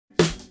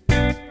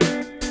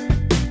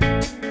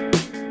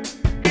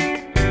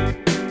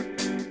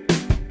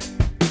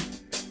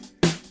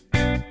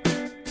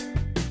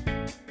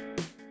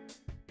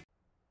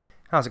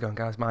How's it going,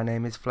 guys? My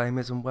name is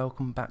Flamers and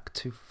welcome back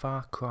to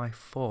Far Cry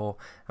 4.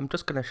 I'm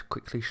just going to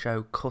quickly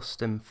show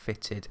custom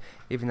fitted,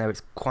 even though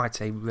it's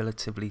quite a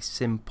relatively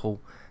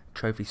simple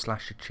trophy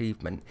slash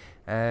achievement.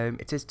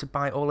 It is to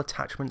buy all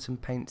attachments and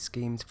paint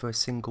schemes for a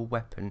single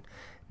weapon.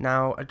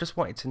 Now, I just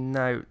wanted to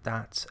note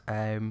that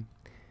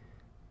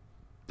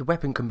the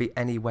weapon can be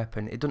any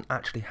weapon. It doesn't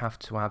actually have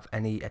to have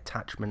any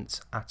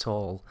attachments at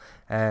all.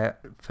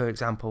 For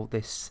example,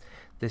 this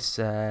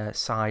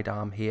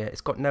sidearm here,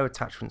 it's got no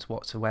attachments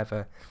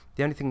whatsoever.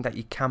 The only thing that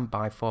you can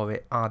buy for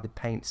it are the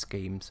paint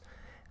schemes,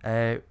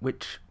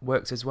 which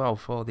works as well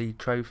for the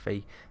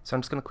trophy. So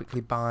I'm just going to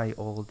quickly buy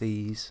all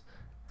these.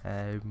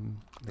 I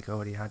think I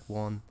already had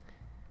one.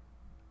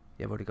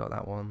 Yeah, I've already got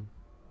that one.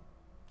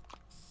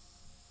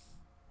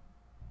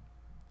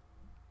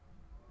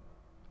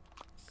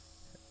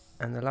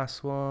 And the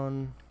last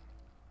one,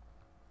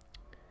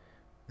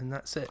 and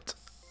that's it.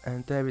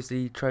 And there is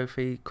the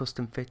trophy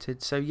custom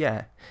fitted. So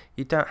yeah,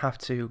 you don't have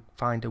to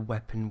find a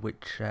weapon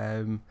which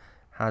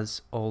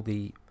has all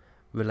the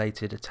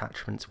related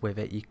attachments with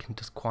it. You can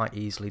just quite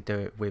easily do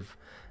it with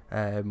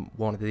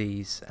one of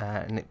these,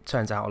 and it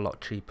turns out a lot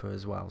cheaper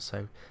as well.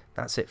 So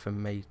that's it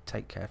from me.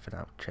 Take care for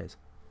now. Cheers.